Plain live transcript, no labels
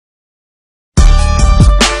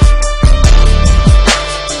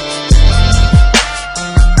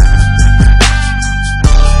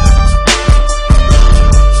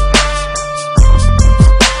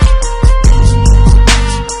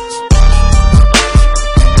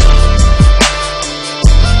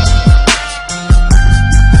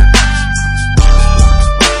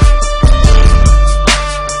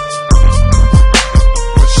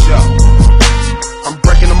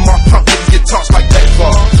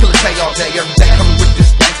K all day, every day, coming with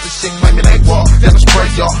this gangsta shit, claiming they war. Then I spray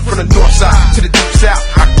y'all from the north side to the deep south.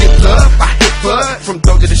 I get love, I hit bud, from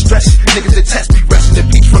doja to stress. Niggas that test me, resting the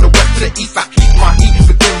beach from the west to the east. I keep my heat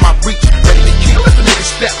within my reach, ready to kill if the nigga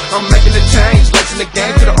step. I'm making a change, lacing the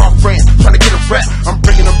game to the off brand, trying to get a rep. I'm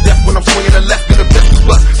bringing them death when I'm swinging the left, and the best of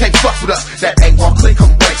us can't fuck with us. That A-Wall click,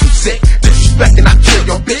 I'm way too sick. Disrespecting, I kill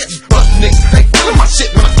your bitch. Bust niggas ain't feeling my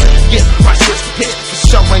shit when I get my switch to pitch. The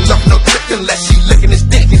show ain't love no trick unless she licking his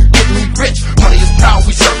dick and getting me rich. Money is power,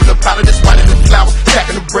 we serving the powder that's whiter than flour,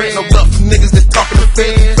 stacking the bread. No love for niggas that's talking to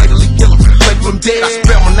feds. Fatally kill them, label them dead. I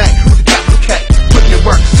spell my name with a capital K. Putting in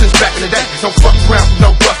work since back in the day. Don't fuck around with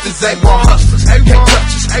no busters, A-Wall hustlers. Can't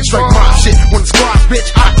touch us, straight mob shit. When the squad, bitch,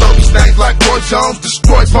 I throw these things like Roy Jones,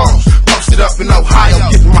 destroy bones. Posted up in Ohio,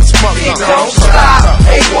 getting my smoke. It don't stop,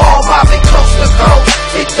 A-Wall mobbing coast to coast.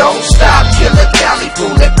 It don't stop, Killa, Cali,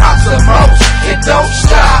 fooling pops the most. It don't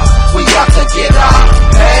stop, we got to get up.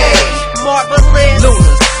 Hey, Marvaless,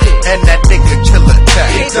 Lunasicc, and that nigga Killa.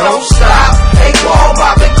 It don't stop, A-Wall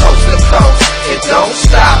mobbing coast to coast. It don't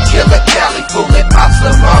stop, Killa, Cali, fooling pops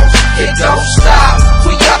the most. It don't stop,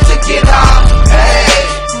 we got to get up. Hey,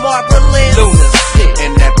 Marvaless, Lunasicc,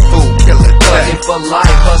 and that fool Killa. Thugging for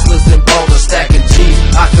life, hustlers and ballers stacking G's.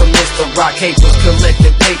 I commence to rock capers,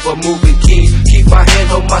 collecting paper, moving keys. Keep my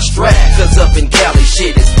hand on my strap, cause up in Cali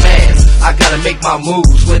shit is fast. I gotta make my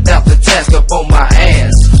moves without the task up on my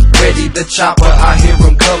ass. Ready the chopper, I hear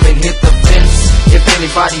him coming, hit the fence. If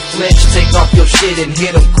anybody flinch, take off your shit and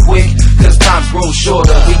hit them quick, cause time grows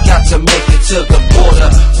shorter. We got to make it to the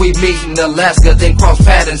border. We meet in Alaska, then cross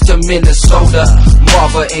patterns to Minnesota.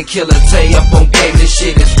 Marva and Killa Tay up on game, this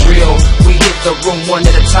shit is real. We hit the room one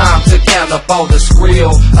at a time to count up all the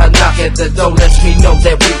skrill. A knock at the door lets me know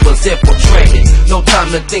that we was infiltrated. No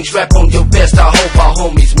time to think, strap on your vest, I hope our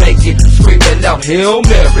homies make it. Screaming out, Hail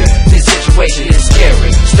Mary, this situation is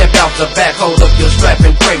scary. Step out the back, hold up your strap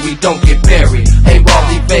and pray we don't get buried. A-Wall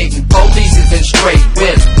evading, police is in straight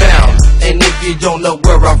westbound. And if you don't know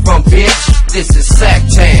where I'm from, bitch, this is Sac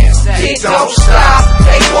Town. It don't stop,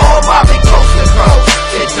 A-Wall mobbing coast to coast.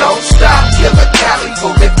 It don't stop, Killa, Cali,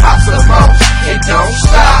 moving pops the most. It don't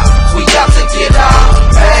stop, we got to get up.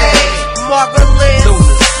 Hey, Marvaless,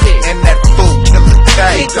 Lunasicc, and that fool Killa.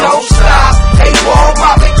 it don't stop, A-Wall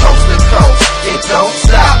mobbing coast to coast. It don't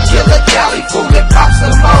stop, Killa, Cali, moving pops the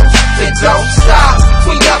most. It don't stop,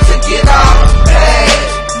 we got to get up. Hey,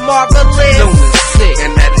 Marvaless, Lunasicc,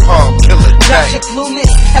 and that hard Killa. Not your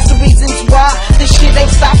clueless, that's the reasons why this shit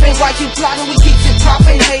ain't stopping. Why you plotting, we keep it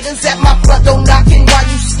popping. Haters at my front door knocking. Why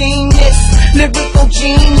you scheme this? Lyrical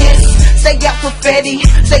genius. Stay out confetti,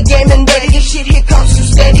 stay game and ready. This shit here comes too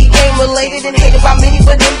steady. Game related and hated by many,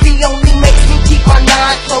 but envy only makes me keep my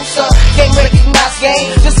nine closer. Game recognized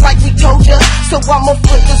game, just like we told ya. So I'ma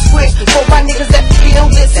flip the script for my niggas that feel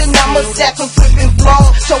this, and I'ma stack them flipping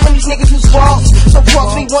flaws, showing these niggas who's false. So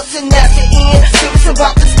cross me once and that's the end. Serious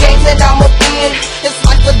about this game that I'm up in. It's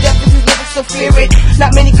like the death of these lyrics to fear it.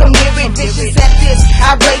 Not many come near it. Vicious at this,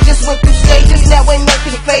 outrageous, went through stages. Now ain't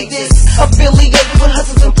nothing to fade this. Affiliated with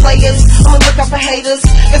hustlers and players. I'ma look out for haters,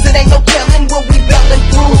 cause it ain't no telling what we belling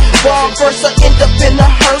through. Bar versa, end up in a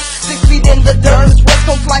hearse, 6 feet in the dirt. West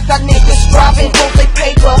Coast life, got niggas striving for their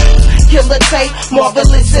paper. Killa Tay,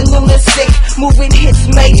 Marvaless and Lunasicc, moving hits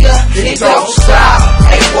major. It don't stop,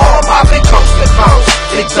 A-Wall mobbing coast to coast.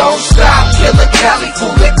 It don't stop, Killa, Cali,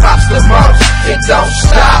 fooling pops the most. It don't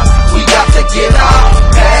stop, we got to get up.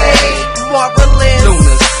 Hey, Marvaless,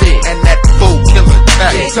 Lunasicc, and that fool Killa.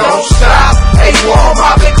 it don't stop, A-Wall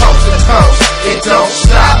mobbing coast to coast. It don't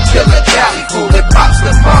stop, Killa, Cali, fooling pops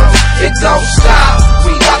the most. It don't stop,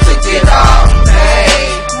 we got to get up. Hey,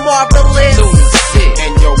 Marvaless, Lunasicc,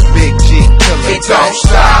 and your big G Killa. it don't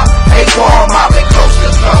stop, A-Wall mobbing coast to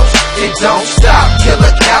coast. It don't stop, Killa,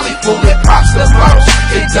 Cali, fooling pops the most.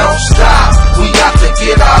 It don't stop, we got to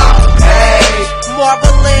get up. Hey,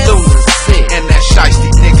 Marvaless, Lunasicc, and that shiesty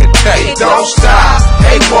nigga Tay. it don't stop,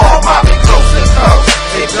 A-Wall mobbing coast to coast.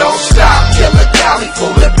 It don't stop, Killa, Cali,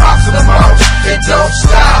 fooling pops the most. It don't stop.